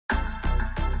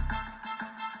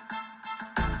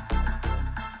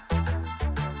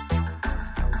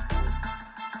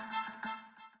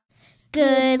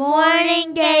Good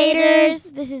morning, Gators.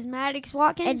 This is Maddox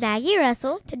Watkins. And Maggie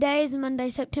Russell. Today is Monday,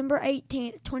 September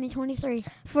 18th, 2023.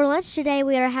 For lunch today,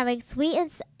 we are having sweet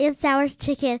and sour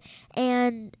chicken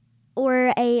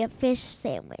or a fish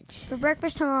sandwich. For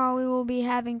breakfast tomorrow, we will be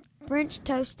having French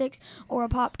toast sticks or a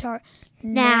Pop-Tart.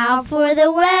 Now for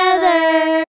the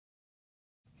weather.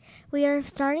 We are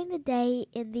starting the day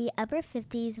in the upper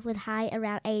 50s with high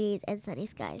around 80s and sunny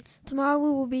skies. Tomorrow we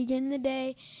will begin the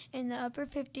day in the upper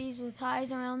 50s with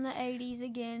highs around the 80s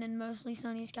again and mostly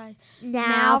sunny skies.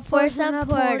 Now for some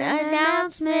important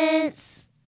announcements.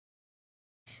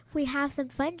 We have some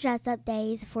fun dress-up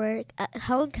days for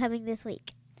homecoming this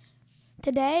week.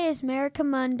 Today is America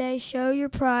Monday. Show your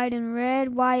pride in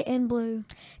red, white, and blue.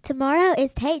 Tomorrow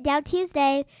is Take Down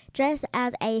Tuesday. Dress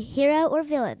as a hero or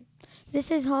villain. This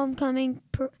is homecoming.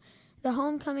 The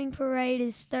homecoming parade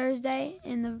is Thursday,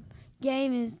 and the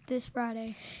game is this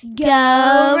Friday.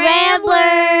 Go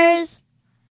Ramblers!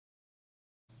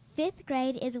 5th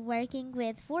grade is working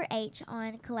with 4-H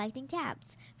on collecting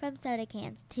tabs from soda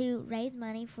cans to raise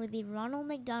money for the Ronald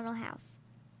McDonald House.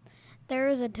 There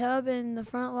is a tub in the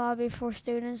front lobby for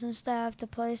students and staff to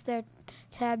place their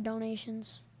tab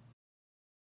donations.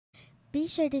 Be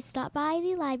sure to stop by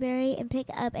the library and pick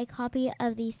up a copy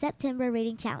of the September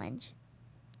Reading Challenge.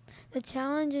 The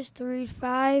challenge is to read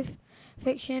 5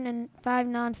 fiction and 5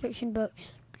 nonfiction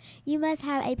books. You must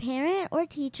have a parent or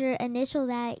teacher initial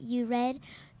that you read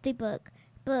the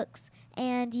books,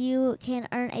 and you can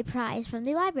earn a prize from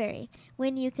the library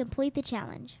when you complete the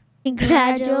challenge.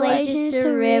 Congratulations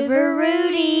to River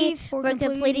Rudy for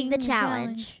completing the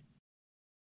challenge.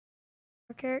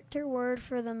 Our character word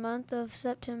for the month of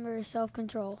September is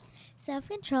self-control.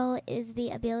 Self-control is the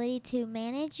ability to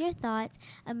manage your thoughts,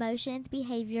 emotions,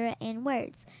 behavior, and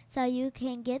words so you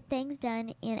can get things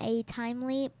done in a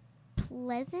timely,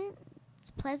 pleasant,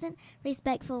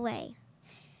 respectful way.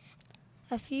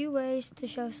 A few ways to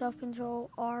show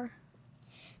self-control are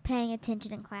paying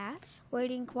attention in class,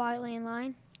 waiting quietly in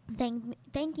line,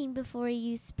 thinking before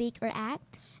you speak or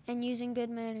act, and using good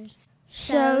manners.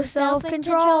 Show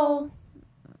self-control.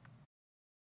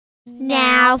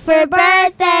 Now for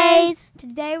birthdays.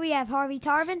 Today we have Harvey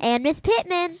Tarvin and Miss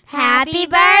Pittman. Happy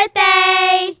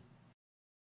birthday!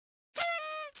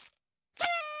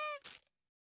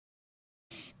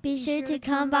 Be sure to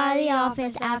come by the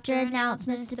office after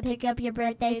announcements to pick up your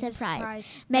birthday surprise.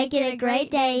 Make it a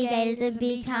great day, Gators, and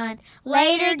be kind.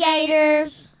 Later,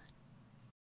 Gators!